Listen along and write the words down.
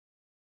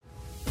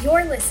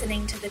You're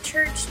listening to the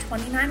Church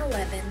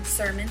 2911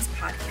 Sermons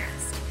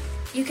Podcast.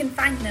 You can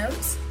find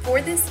notes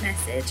for this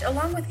message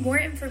along with more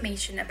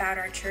information about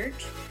our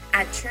church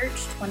at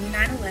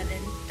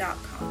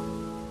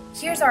church2911.com.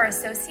 Here's our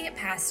Associate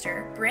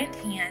Pastor, Brent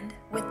Hand,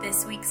 with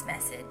this week's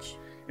message.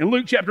 In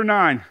Luke chapter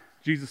 9,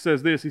 Jesus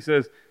says this. He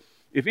says,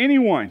 "If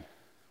anyone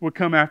would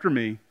come after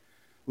me,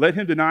 let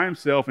him deny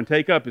himself and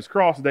take up his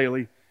cross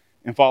daily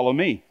and follow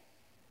me.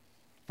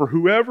 For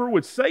whoever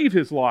would save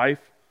his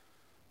life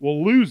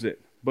will lose it,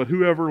 but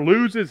whoever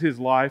loses his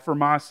life for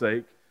my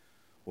sake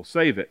will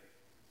save it.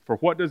 For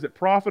what does it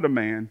profit a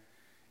man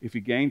if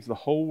he gains the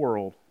whole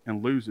world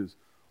and loses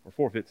or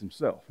forfeits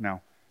himself?"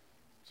 Now,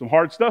 some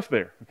hard stuff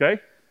there, okay?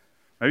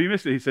 Maybe you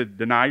missed it. He said,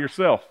 deny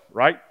yourself,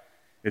 right?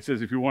 It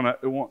says if you want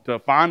to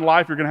find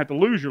life, you're going to have to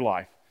lose your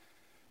life.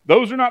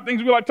 Those are not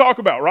things we like to talk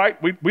about, right?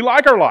 We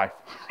like our life,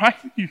 right?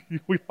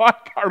 We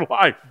like our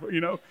life,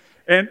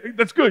 and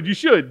that's good. You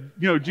should.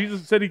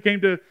 Jesus said he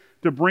came to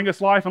bring us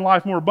life and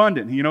life more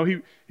abundant.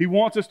 He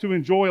wants us to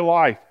enjoy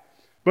life.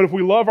 But if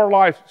we love our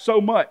life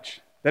so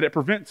much that it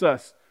prevents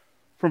us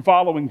from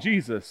following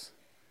Jesus,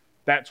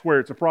 that's where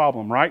it's a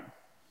problem, right?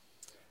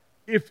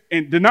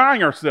 And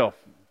denying ourselves,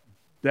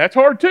 that's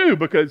hard too,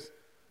 because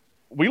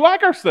we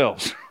like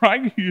ourselves,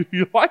 right?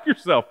 You like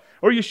yourself,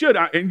 or you should,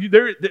 and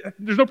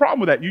there's no problem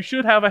with that. You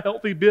should have a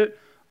healthy bit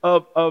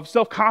of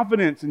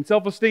self-confidence and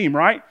self-esteem,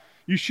 right?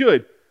 You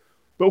should.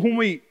 But when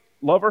we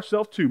love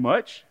ourselves too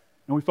much,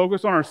 and we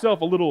focus on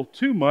ourselves a little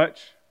too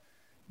much,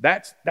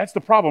 that's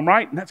the problem,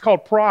 right? And that's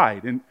called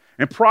pride. And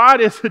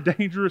pride is a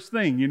dangerous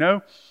thing,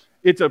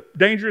 It's a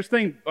dangerous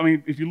thing. I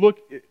mean, if you look,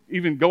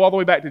 even go all the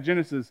way back to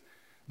Genesis,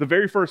 the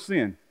very first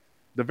sin,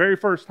 the very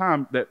first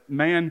time that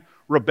man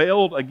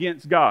rebelled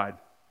against God,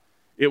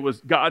 it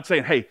was God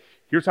saying, hey,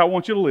 here's how I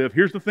want you to live.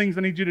 Here's the things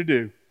I need you to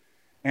do.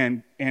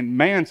 And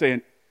man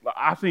saying,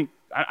 I think,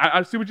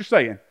 I see what you're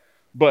saying,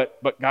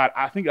 but God,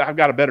 I think I've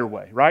got a better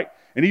way, right?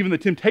 And even the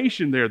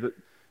temptation there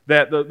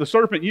that the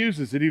serpent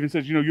uses, it even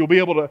says, you'll be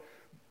able to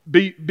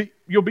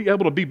you'll be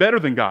able to be better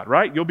than God,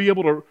 right? You'll be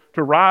able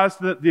to rise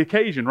to the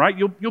occasion, right?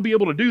 You'll be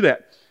able to do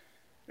that.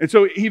 And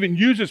so he even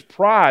uses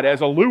pride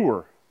as a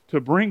lure to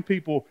bring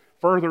people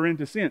further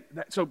into sin.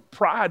 So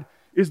pride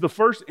is the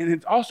first, and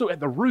it's also at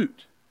the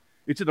root.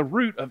 It's at the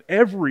root of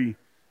every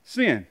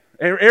sin.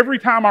 Every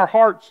time our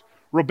hearts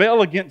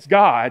rebel against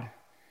God,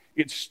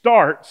 it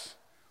starts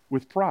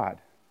with pride,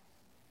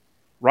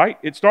 right?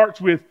 It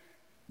starts with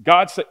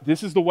God saying,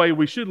 this is the way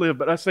we should live,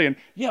 but us saying,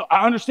 yeah,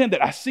 I understand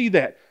that. I see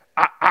that.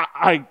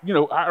 I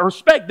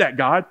respect that,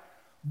 God,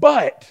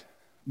 but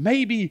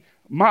maybe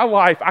my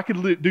life, I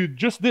could do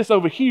just this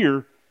over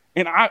here,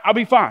 and I'll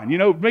be fine.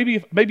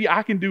 Maybe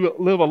I can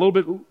live a little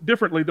bit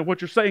differently than what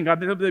you're saying, God.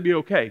 That'd be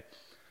okay.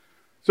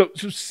 So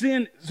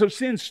sin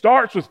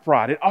starts with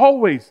pride. It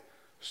always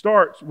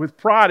starts with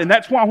pride, and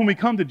that's why when we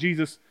come to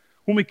Jesus,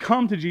 one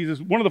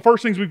of the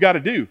first things we've got to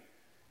do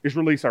is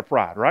release our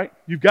pride, right?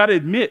 You've got to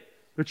admit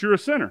that you're a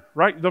sinner,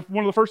 right?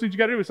 One of the first things you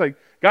got to do is say,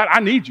 God, I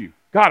need you.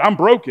 God, I'm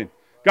broken.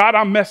 God,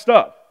 I'm messed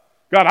up.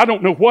 God, I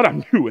don't know what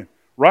I'm doing,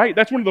 right?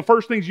 That's one of the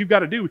first things you've got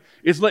to do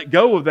is let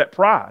go of that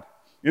pride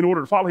in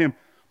order to follow him.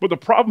 But the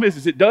problem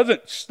is it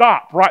doesn't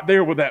stop right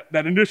there with that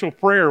initial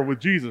prayer with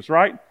Jesus,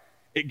 right?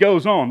 It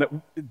goes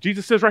on.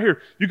 Jesus says right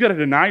here, you've got to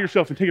deny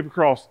yourself and take up your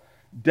cross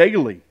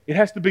daily. It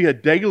has to be a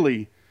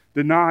daily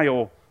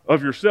denial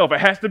of yourself. It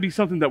has to be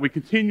something that we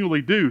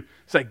continually do.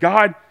 Say,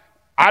 God,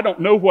 I don't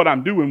know what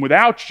I'm doing.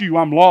 Without you,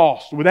 I'm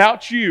lost.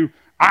 Without you,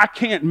 I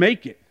can't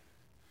make it.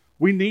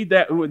 We need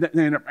that,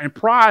 and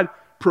pride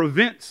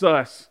prevents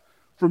us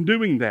from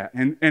doing that.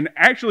 And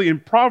actually in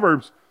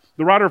Proverbs,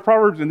 the writer of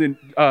Proverbs and then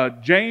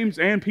James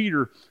and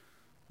Peter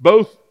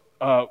both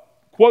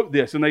quote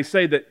this, and they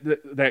say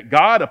that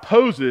God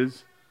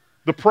opposes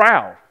the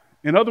proud.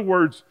 In other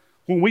words,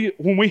 when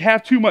we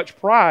have too much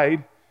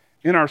pride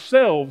in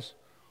ourselves,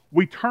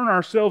 we turn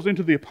ourselves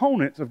into the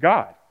opponents of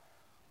God.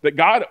 That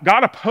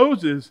God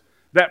opposes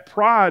that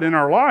pride in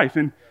our life.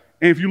 And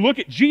if you look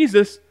at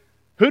Jesus,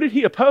 who did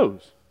he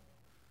oppose?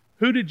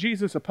 Who did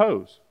Jesus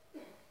oppose?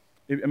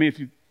 If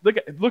you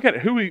look at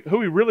it, who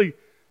he really,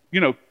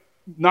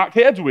 knocked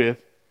heads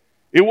with,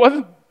 it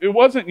wasn't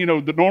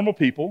the normal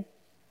people.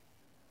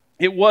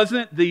 It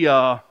wasn't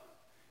the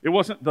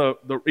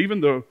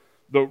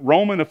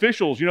Roman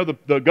officials,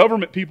 the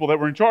government people that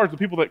were in charge, the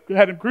people that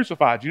had him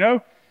crucified.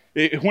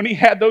 When he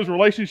had those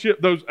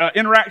those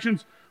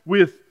interactions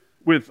with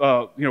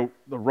the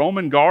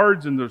Roman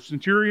guards and the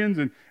centurions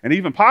and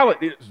even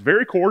Pilate, it was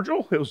very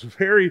cordial. It was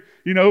very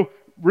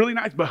really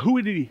nice. But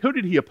who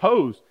did he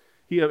oppose?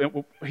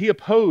 He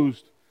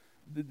opposed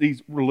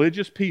these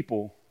religious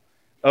people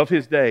of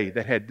his day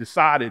that had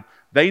decided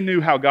they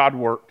knew how God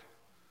worked.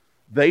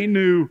 They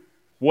knew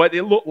what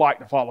it looked like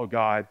to follow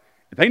God.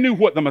 They knew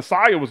what the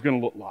Messiah was going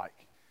to look like.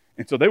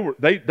 And so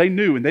they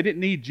knew, and they didn't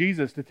need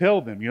Jesus to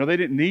tell them. They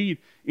didn't need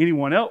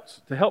anyone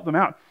else to help them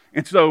out.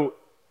 And so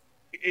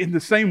in the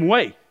same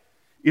way,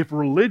 if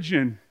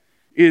religion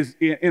is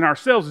in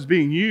ourselves is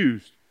being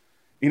used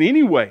in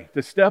any way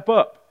to step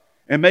up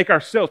and make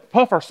ourselves,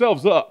 puff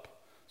ourselves up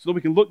so that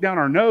we can look down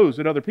our nose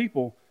at other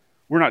people,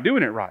 we're not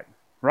doing it right,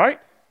 right?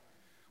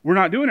 We're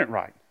not doing it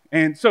right.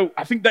 And so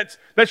I think that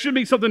should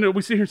be something that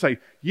we sit here and say,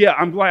 yeah,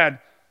 I'm glad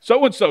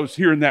so-and-so's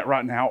hearing that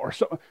right now. Or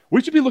so.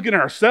 We should be looking at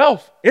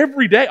ourselves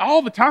every day,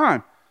 all the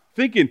time,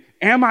 thinking,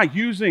 am I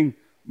using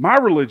my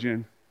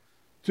religion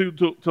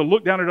to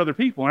look down at other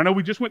people? And I know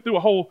we just went through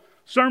a whole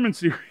sermon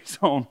series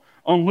on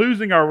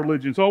losing our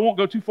religion, so I won't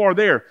go too far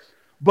there.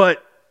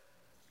 But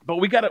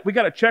we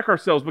gotta check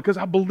ourselves, because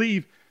I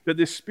believe that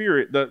this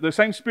spirit, the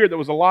same spirit that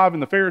was alive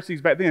in the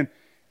Pharisees back then,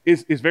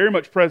 is very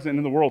much present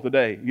in the world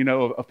today,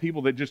 of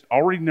people that just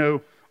already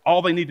know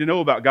all they need to know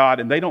about God,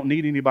 and they don't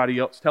need anybody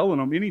else telling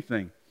them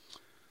anything.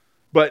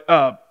 But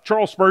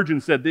Charles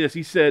Spurgeon said this.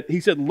 He said,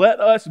 let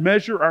us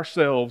measure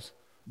ourselves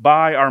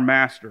by our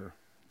master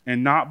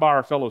and not by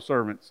our fellow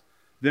servants.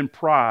 Then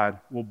pride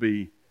will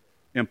be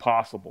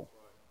impossible.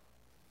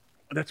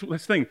 That's the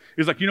thing.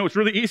 It's like, it's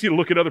really easy to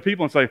look at other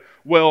people and say,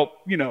 well,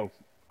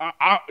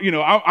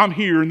 I'm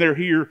here and they're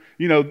here.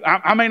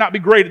 I may not be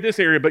great at this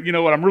area, but you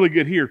know what? I'm really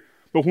good here.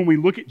 But when we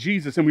look at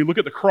Jesus and we look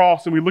at the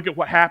cross and we look at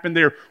what happened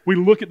there, we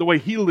look at the way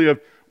he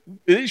lived,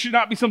 it should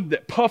not be something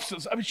that puffs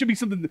us up. It should be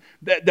something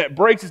that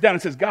breaks us down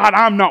and says, God,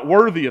 I'm not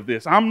worthy of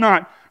this.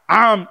 Why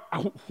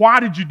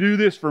did you do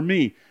this for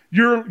me?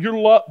 Your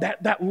love,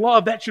 that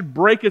love, that should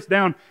break us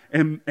down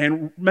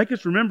and make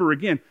us remember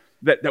again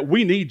that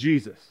we need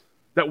Jesus.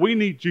 That we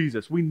need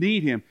Jesus. We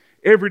need him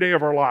every day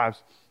of our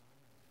lives.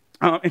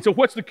 And so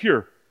what's the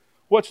cure?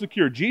 What's the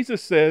cure?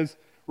 Jesus says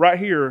right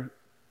here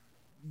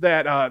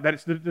that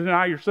it's to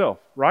deny yourself,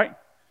 right?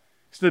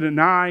 It's to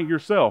deny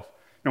yourself.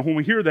 Now, when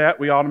we hear that,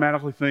 we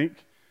automatically think,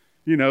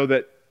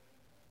 that,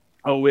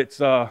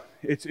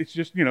 it's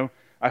just,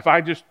 if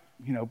I just,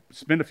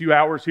 spend a few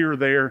hours here or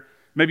there,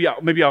 maybe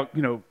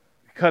I'll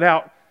cut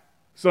out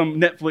some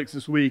Netflix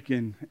this week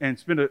and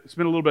spend a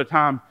little bit of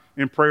time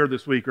in prayer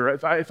this week. Or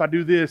if I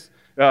do this,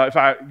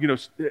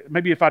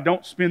 maybe if I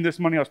don't spend this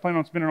money I was planning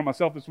on spending on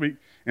myself this week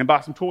and buy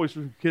some toys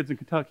for kids in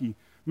Kentucky,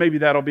 maybe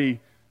that'll be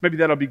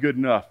good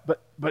enough.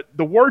 But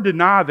the word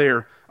deny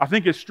there, I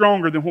think, is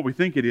stronger than what we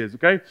think it is,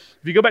 okay? If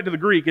you go back to the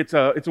Greek, it's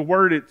a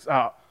word, it's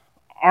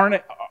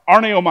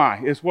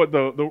arneomai is what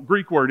the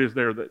Greek word is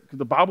there. Because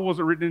the Bible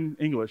wasn't written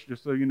in English,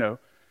 just so you know.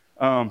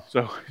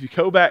 So if you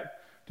go back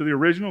to the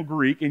original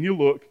Greek and you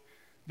look,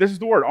 this is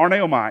the word,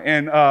 arneomai.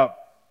 And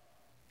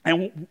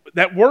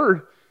that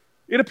word,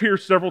 it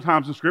appears several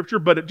times in Scripture,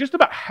 but just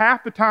about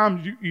half the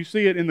time you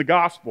see it in the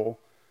gospel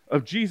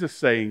of Jesus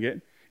saying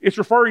it, it's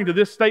referring to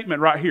this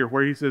statement right here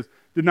where he says,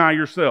 deny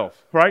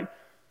yourself, right?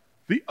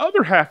 The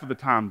other half of the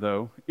time,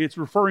 though, it's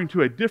referring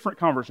to a different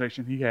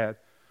conversation he had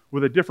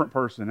with a different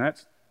person.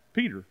 That's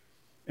Peter.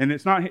 And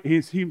it's not,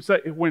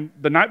 when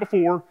the night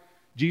before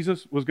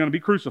Jesus was going to be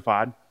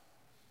crucified,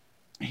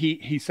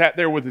 he sat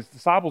there with his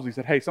disciples. He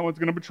said, hey, someone's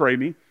going to betray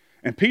me.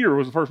 And Peter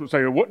was the first one to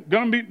say,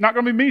 not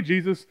going to be me,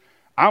 Jesus.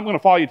 I'm going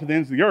to follow you to the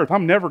ends of the earth.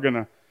 I'm never going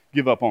to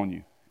give up on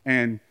you.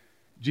 And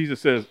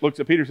Jesus looks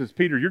at Peter and says,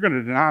 Peter, you're going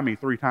to deny me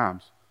 3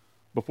 times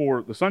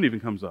before the sun even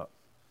comes up.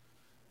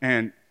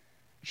 And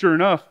sure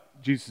enough,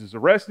 Jesus is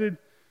arrested,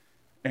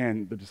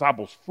 and the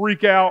disciples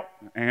freak out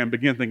and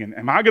begin thinking,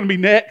 am I going to be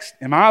next?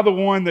 Am I the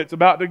one that's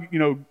about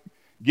to,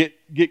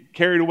 get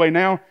carried away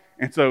now?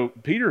 And so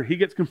Peter, he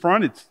gets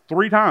confronted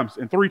 3 times,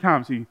 and 3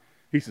 times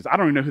he says, I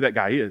don't even know who that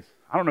guy is.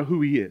 I don't know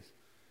who he is.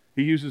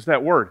 He uses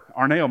that word,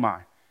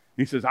 arneomai.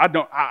 He says, I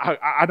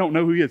don't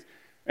know who he is.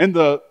 And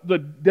the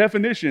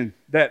definition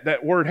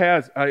that word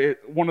has,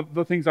 one of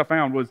the things I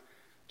found was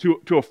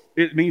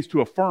it means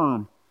to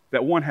affirm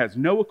that one has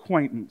no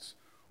acquaintance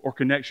or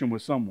connection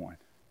with someone.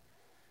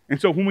 And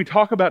so when we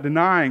talk about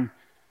denying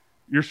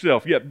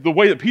yourself, the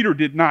way that Peter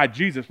denied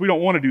Jesus, we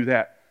don't want to do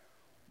that.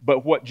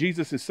 But what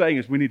Jesus is saying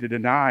is we need to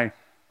deny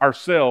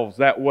ourselves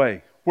that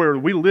way, where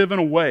we live in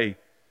a way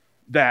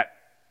that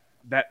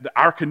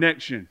our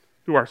connection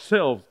to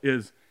ourselves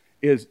is,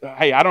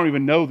 hey, I don't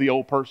even know the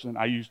old person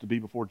I used to be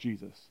before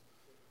Jesus.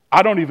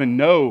 I don't even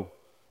know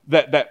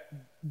that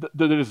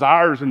the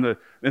desires and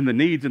the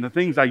needs and the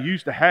things I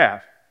used to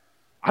have,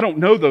 I don't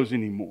know those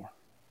anymore.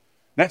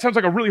 That sounds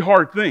like a really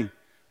hard thing.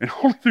 And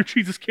only through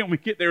Jesus can we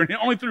get there. And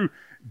only through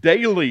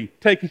daily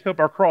taking up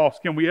our cross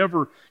can we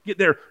ever get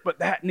there. But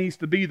that needs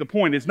to be the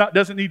point.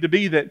 Doesn't need to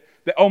be that,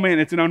 oh man,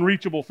 it's an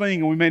unreachable thing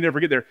and we may never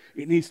get there.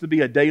 It needs to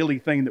be a daily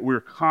thing that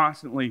we're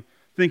constantly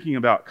thinking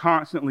about,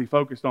 constantly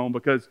focused on,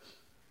 because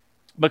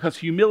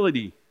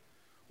humility,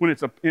 when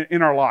it's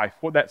in our life,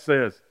 what that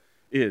says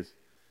is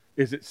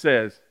it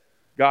says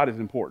God is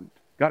important.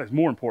 God is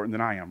more important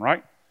than I am,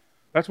 right?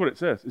 That's what it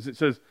says. It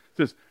says,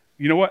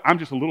 you know what? I'm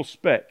just a little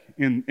speck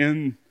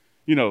in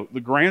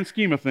the grand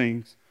scheme of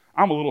things.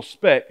 I'm a little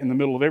speck in the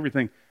middle of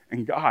everything.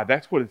 And God,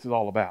 that's what it's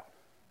all about.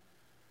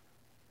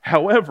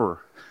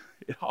 However,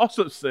 it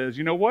also says,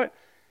 you know what?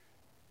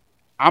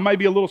 I may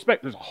be a little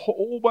speck. There's a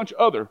whole bunch of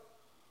other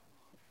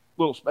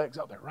little specks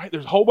out there, right?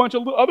 There's a whole bunch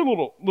of other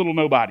little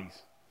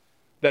nobodies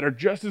that are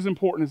just as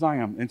important as I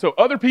am. And so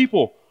other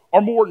people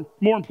are more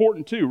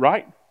important too,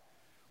 right?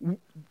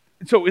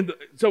 So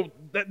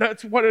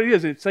that's what it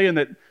is. It's saying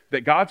that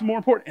that God's more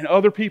important and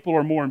other people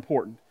are more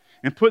important,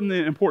 and putting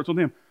the importance on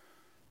them.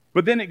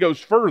 But then it goes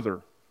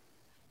further.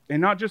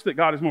 And not just that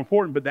God is more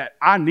important, but that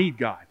I need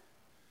God.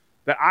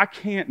 That I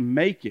can't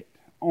make it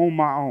on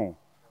my own.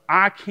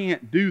 I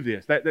can't do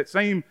this. That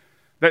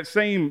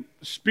same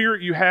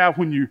spirit you have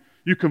when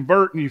you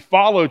convert and you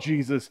follow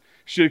Jesus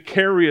should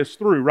carry us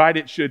through, right?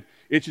 It should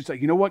say,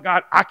 you know what,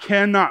 God, I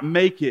cannot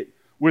make it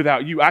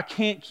without you. I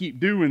can't keep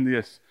doing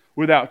this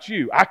without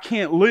you. I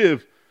can't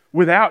live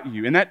without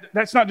you. And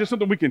that's not just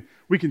something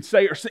we can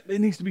say or say.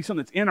 It needs to be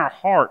something that's in our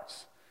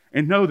hearts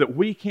and know that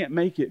we can't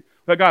make it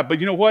without God. But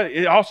you know what?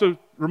 It also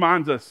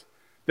reminds us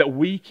that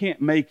we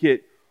can't make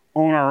it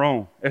on our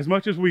own. As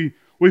much as we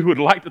would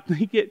like to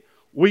think it,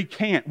 we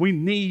can't. We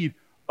need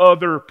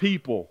other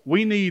people.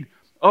 We need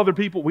other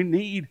people. We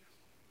need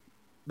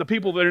the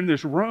people that are in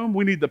this room.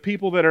 We need the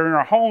people that are in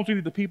our homes. We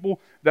need the people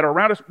that are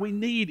around us. We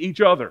need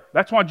each other.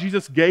 That's why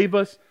Jesus gave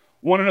us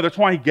one another. That's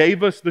why he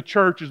gave us the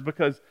church, is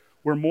because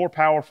we're more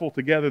powerful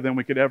together than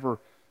we could ever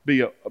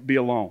be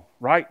alone,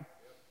 right?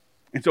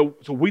 And so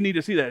we need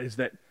to see that is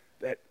that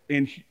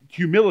in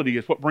humility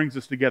is what brings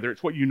us together.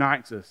 It's what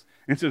unites us.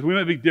 And says we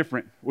may be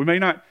different. We may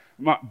not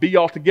be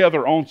all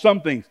together on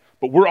some things,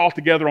 but we're all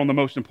together on the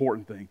most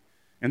important thing,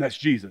 and that's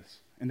Jesus.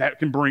 And that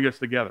can bring us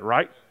together,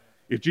 right?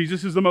 If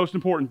Jesus is the most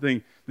important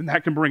thing, then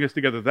that can bring us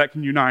together. That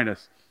can unite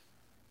us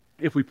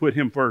if we put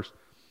him first.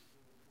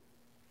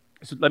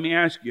 So let me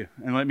ask you,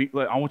 and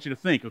I want you to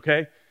think,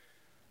 okay?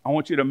 I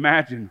want you to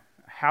imagine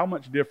how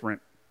much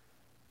different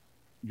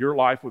your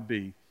life would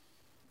be,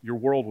 your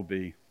world would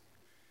be,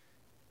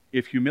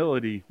 if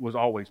humility was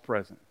always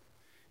present.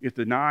 If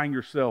denying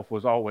yourself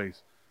was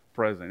always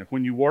present. If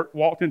when you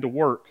walked into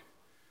work,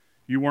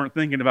 you weren't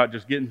thinking about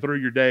just getting through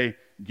your day,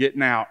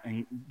 getting out,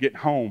 and getting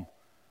home,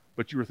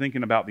 but you were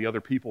thinking about the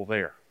other people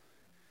there.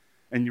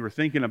 And you were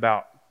thinking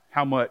about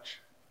how much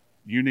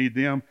you need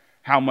them,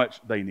 how much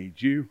they need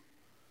you,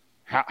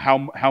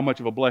 how much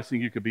of a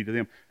blessing you could be to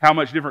them. How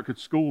much different could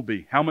school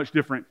be? How much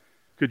different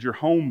could your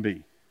home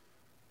be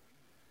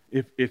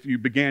if you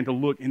began to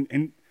look?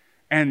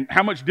 And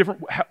how much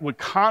different would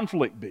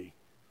conflict be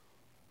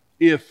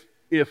if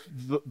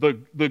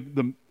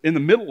the in the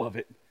middle of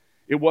it,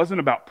 it wasn't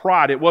about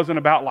pride. It wasn't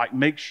about like,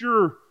 make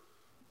sure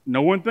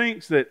no one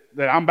thinks that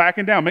I'm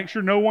backing down. Make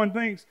sure no one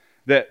thinks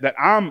that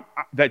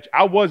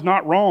I was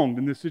not wronged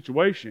in this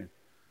situation.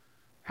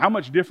 How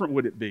much different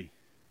would it be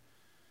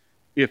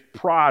if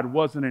pride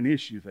wasn't an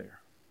issue there?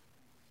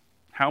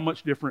 How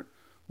much different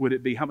would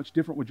it be? How much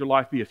different would your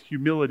life be if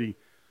humility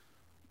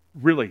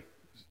really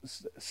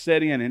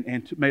set in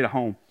and made a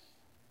home?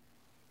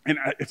 And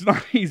it's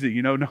not easy,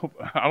 you know. No,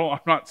 I'm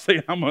not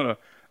saying I'm an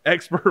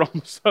expert on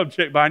the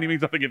subject by any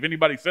means. I think if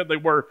anybody said they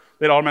were,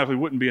 they automatically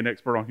wouldn't be an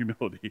expert on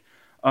humility.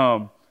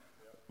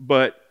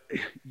 But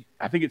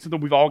I think it's something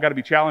we've all got to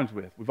be challenged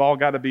with. We've all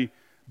got to be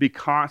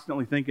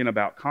constantly thinking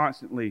about,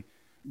 constantly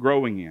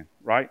growing in,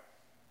 right?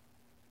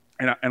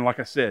 And like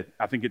I said,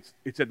 I think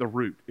it's at the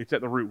root. It's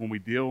at the root. When we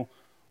deal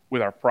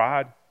with our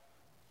pride,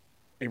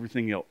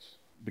 everything else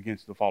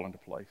begins to fall into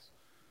place.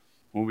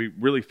 When we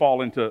really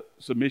fall into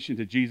submission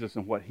to Jesus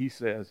and what he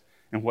says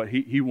and what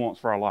he wants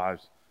for our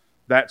lives,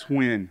 that's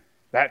when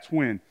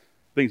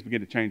things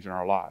begin to change in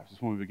our lives.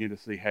 It's when we begin to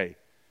see, hey,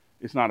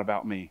 it's not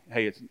about me.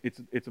 Hey,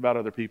 it's about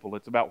other people.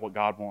 It's about what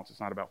God wants. It's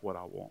not about what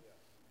I want.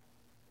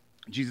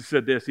 Jesus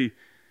said this.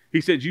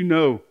 He said, you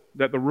know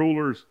that the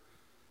rulers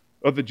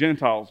of the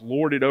Gentiles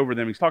lorded over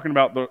them. He's talking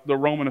about the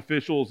Roman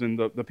officials and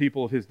the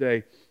people of his day.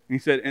 And he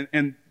said,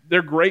 and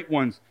their great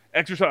ones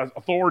exercise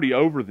authority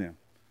over them.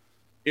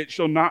 It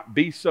shall not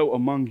be so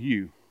among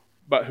you,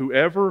 but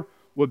whoever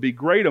would be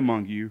great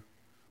among you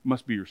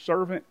must be your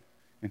servant,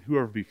 and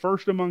whoever be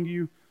first among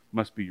you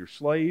must be your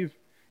slave,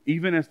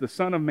 even as the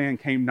Son of Man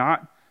came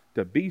not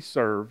to be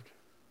served,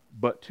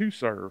 but to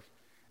serve,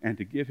 and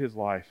to give his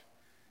life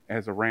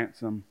as a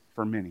ransom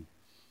for many.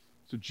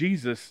 So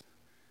Jesus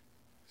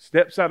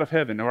steps out of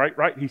heaven,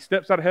 right? He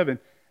steps out of heaven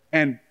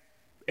and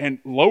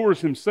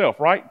lowers himself,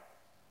 right?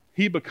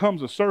 He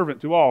becomes a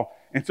servant to all.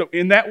 And so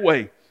in that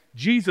way,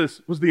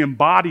 Jesus was the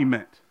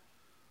embodiment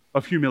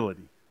of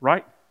humility,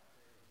 right?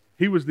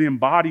 He was the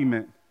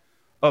embodiment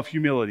of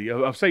humility,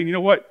 of saying, you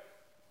know what?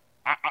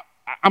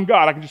 I'm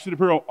God. I can just sit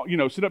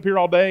up here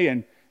all day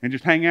and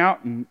just hang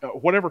out and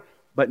whatever.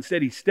 But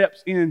instead, he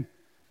steps into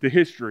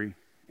history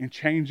and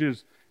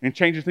changes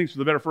things for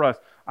the better for us.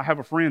 I have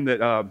a friend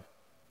that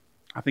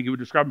I think he would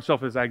describe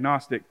himself as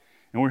agnostic,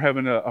 and we were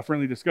having a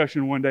friendly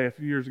discussion one day a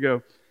few years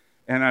ago,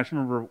 and I just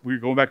remember we were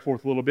going back and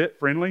forth a little bit,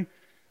 friendly,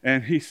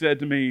 and he said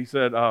to me, he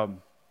said,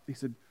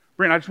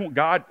 Brent, I just want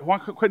God. Why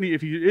couldn't he,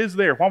 if he is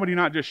there, why would he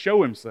not just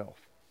show himself?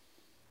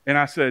 And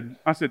I said,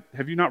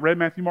 have you not read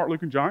Matthew, Mark,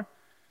 Luke, and John?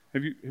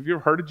 Have you ever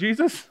heard of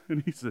Jesus?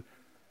 And he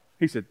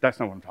said, that's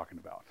not what I'm talking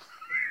about.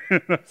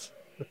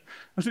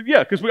 I said,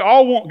 yeah, because we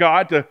all want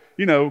God to,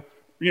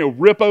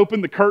 rip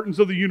open the curtains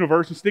of the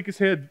universe and stick his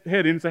head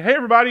in and say, hey,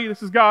 everybody,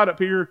 this is God up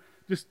here.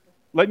 Just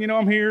letting you know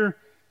I'm here.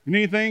 You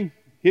need anything?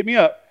 Hit me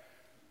up.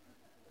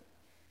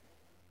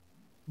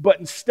 But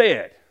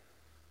instead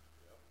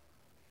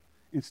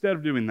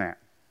of doing that,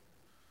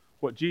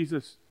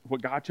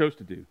 what God chose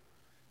to do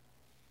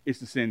is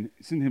to send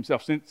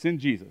himself, send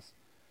Jesus,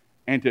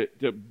 and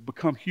to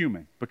become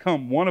human,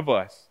 become one of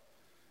us,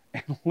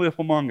 and live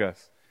among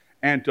us,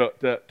 and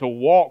to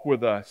walk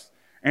with us,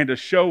 and to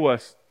show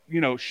us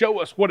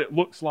what it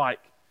looks like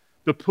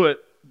to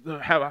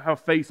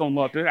have faith on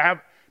love,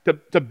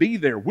 to be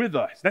there with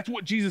us. That's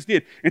what Jesus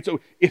did. And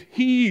so if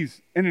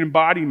he's an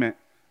embodiment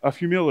of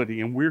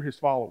humility and we're his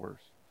followers,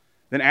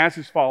 then as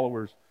his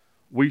followers,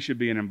 we should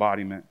be an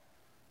embodiment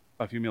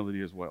of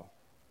humility as well.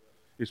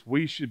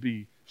 We should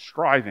be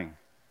striving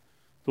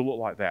to look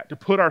like that, to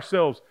put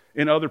ourselves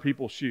in other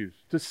people's shoes,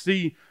 to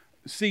see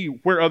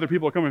where other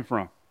people are coming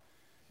from,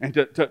 and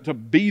to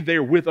be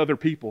there with other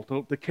people,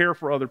 to care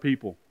for other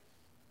people.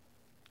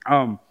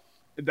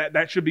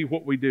 That should be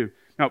what we do.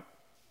 Now,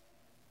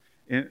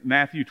 in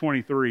Matthew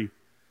 23,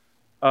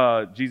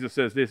 Jesus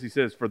says this. He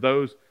says, "For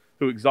those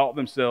who exalt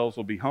themselves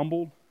will be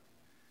humbled,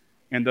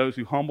 and those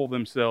who humble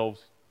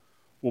themselves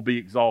will be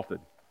exalted."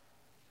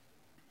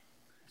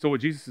 So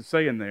what Jesus is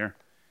saying there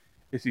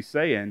is he's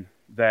saying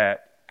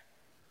that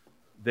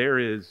there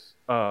is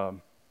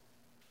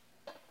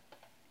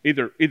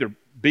either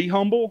be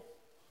humble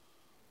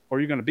or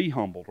you're going to be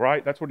humbled,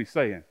 right? That's what he's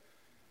saying.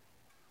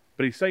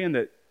 But he's saying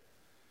that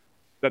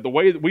the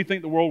way that we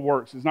think the world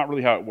works is not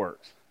really how it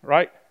works,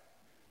 right?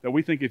 That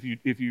we think if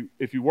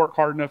you work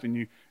hard enough and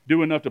you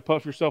do enough to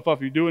puff yourself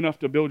up, you do enough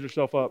to build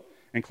yourself up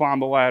and climb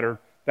the ladder,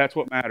 that's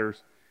what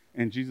matters.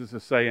 And Jesus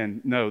is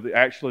saying, no,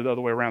 actually the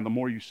other way around. The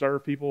more you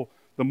serve people,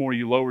 the more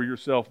you lower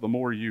yourself, the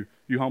more you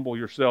humble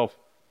yourself,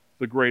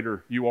 the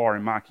greater you are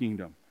in my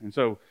kingdom. And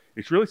so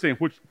it's really saying,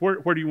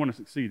 where do you want to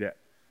succeed at?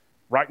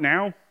 Right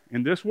now,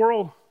 in this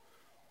world,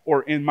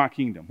 or in my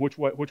kingdom? Which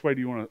way do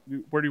you want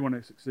to, where do you want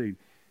to succeed?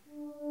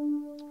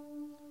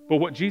 But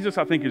what Jesus,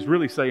 I think, is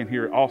really saying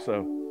here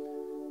also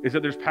is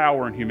that there's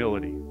power in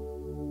humility.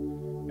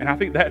 And I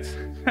think that's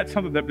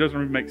something that doesn't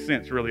even make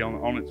sense really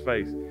on its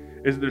face,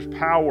 is that there's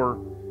power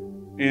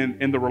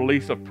in the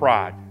release of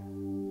pride.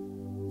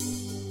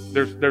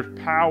 There's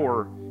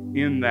power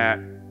in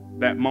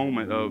that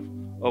moment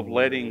of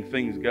letting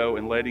things go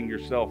and letting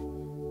yourself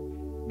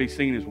be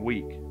seen as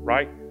weak,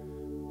 right?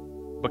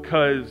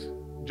 Because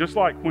just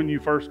like when you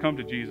first come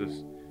to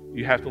Jesus,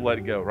 you have to let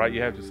it go, right?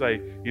 You have to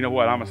say, you know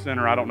what, I'm a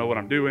sinner, I don't know what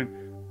I'm doing,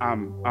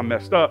 I'm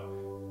messed up.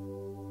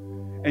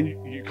 And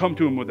you come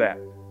to him with that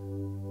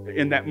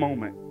in that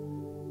moment.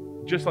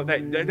 Just like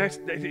that,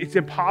 it's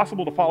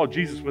impossible to follow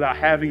Jesus without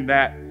having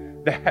that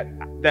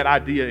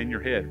idea in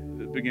your head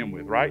to begin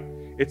with, right?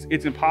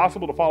 It's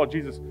impossible to follow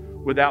Jesus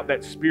without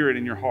that spirit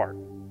in your heart.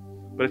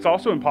 But it's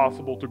also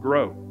impossible to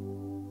grow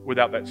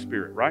without that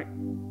spirit, right?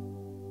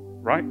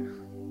 Right?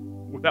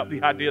 Without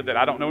the idea that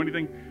I don't know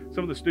anything.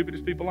 Some of the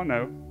stupidest people I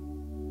know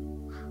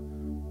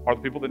are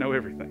the people that know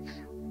everything,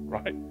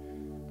 right?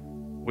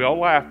 We all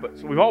laugh, but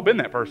we've all been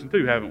that person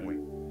too, haven't we?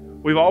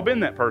 We've all been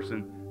that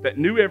person that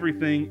knew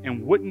everything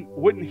and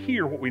wouldn't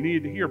hear what we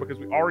needed to hear because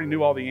we already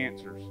knew all the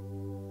answers.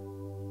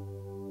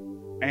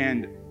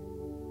 And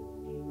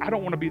I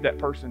don't want to be that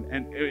person.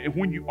 And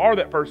when you are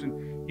that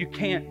person, you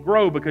can't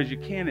grow because you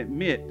can't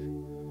admit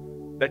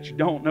that you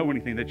don't know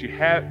anything, that you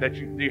have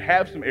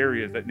some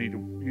areas that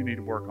you need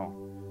to work on.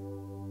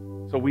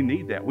 So we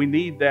need that. We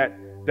need that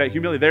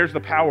humility. There's the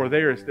power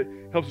there that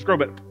helps us grow.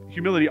 But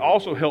humility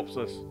also helps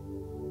us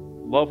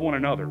love one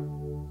another.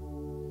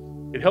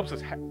 It helps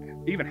us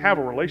even have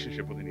a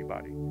relationship with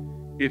anybody.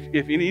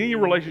 If in any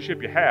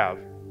relationship you have,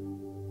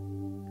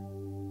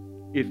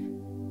 if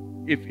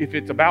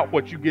it's about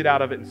what you get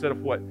out of it instead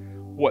of what you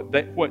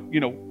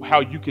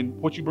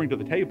bring to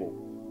the table,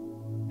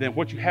 then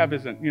what you have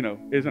isn't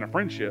a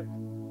friendship.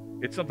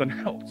 It's something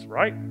else,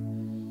 right?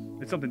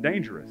 It's something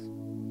dangerous.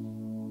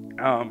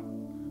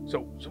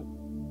 So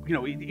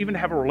even to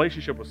have a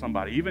relationship with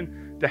somebody,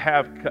 even to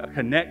have a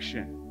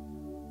connection,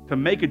 to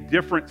make a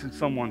difference in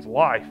someone's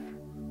life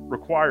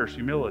requires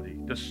humility.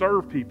 To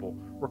serve people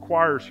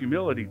requires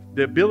humility.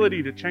 The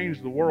ability to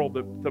change the world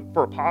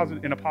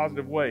in a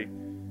positive way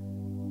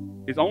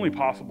is only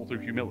possible through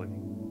humility.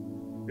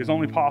 It's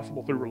only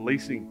possible through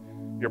releasing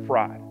your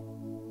pride,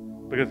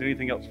 because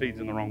anything else feeds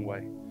in the wrong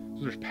way.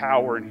 So there's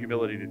power in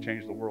humility to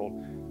change the world,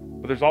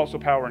 but there's also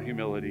power in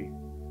humility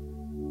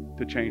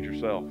to change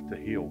yourself, to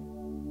heal,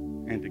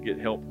 and to get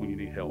help when you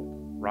need help,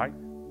 right?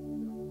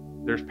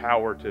 There's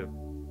power to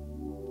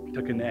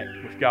connect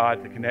with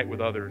God, to connect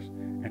with others,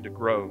 and to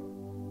grow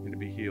and to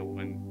be healed.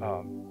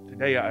 And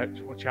today I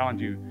want to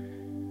challenge you.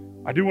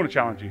 I do want to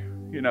challenge you,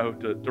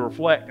 to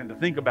reflect and to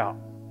think about,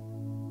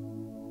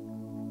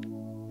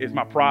 is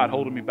my pride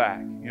holding me back?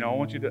 I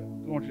want you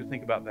to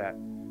think about that,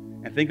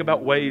 and think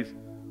about ways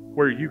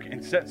where you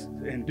can set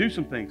and do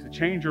some things to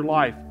change your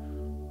life,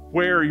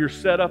 where you're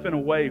set up in a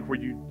way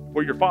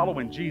where you're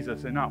following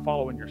Jesus and not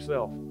following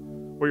yourself,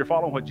 where you're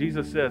following what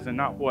Jesus says and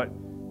not what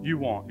you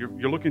want.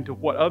 You're looking to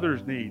what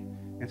others need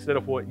instead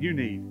of what you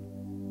need.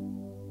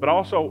 But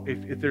also,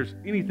 if there's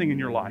anything in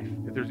your life,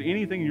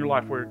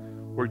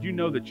 where you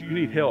know that you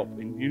need help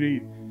and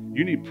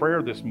you need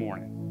prayer this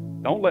morning,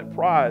 don't let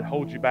pride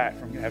hold you back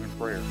from having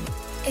prayer.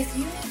 If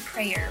you need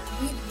prayer,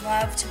 we'd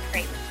love to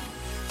pray with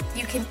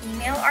you. You can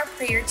email our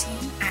prayer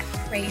team at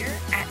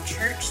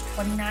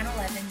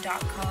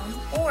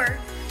prayer@church2911.com or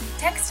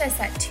text us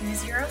at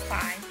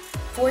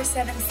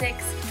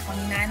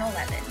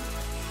 205-476-2911.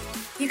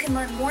 You can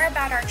learn more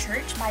about our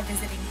church by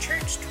visiting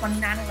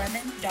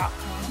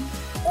church2911.com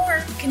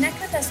or connect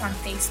with us on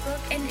Facebook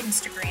and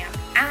Instagram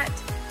at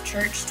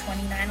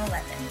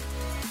church2911.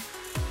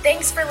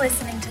 Thanks for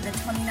listening to the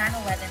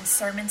 2911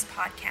 Sermons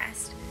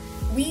podcast.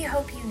 We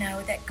hope you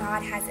know that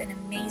God has an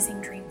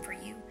amazing dream for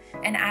you,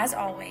 and as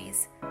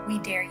always, we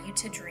dare you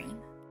to dream.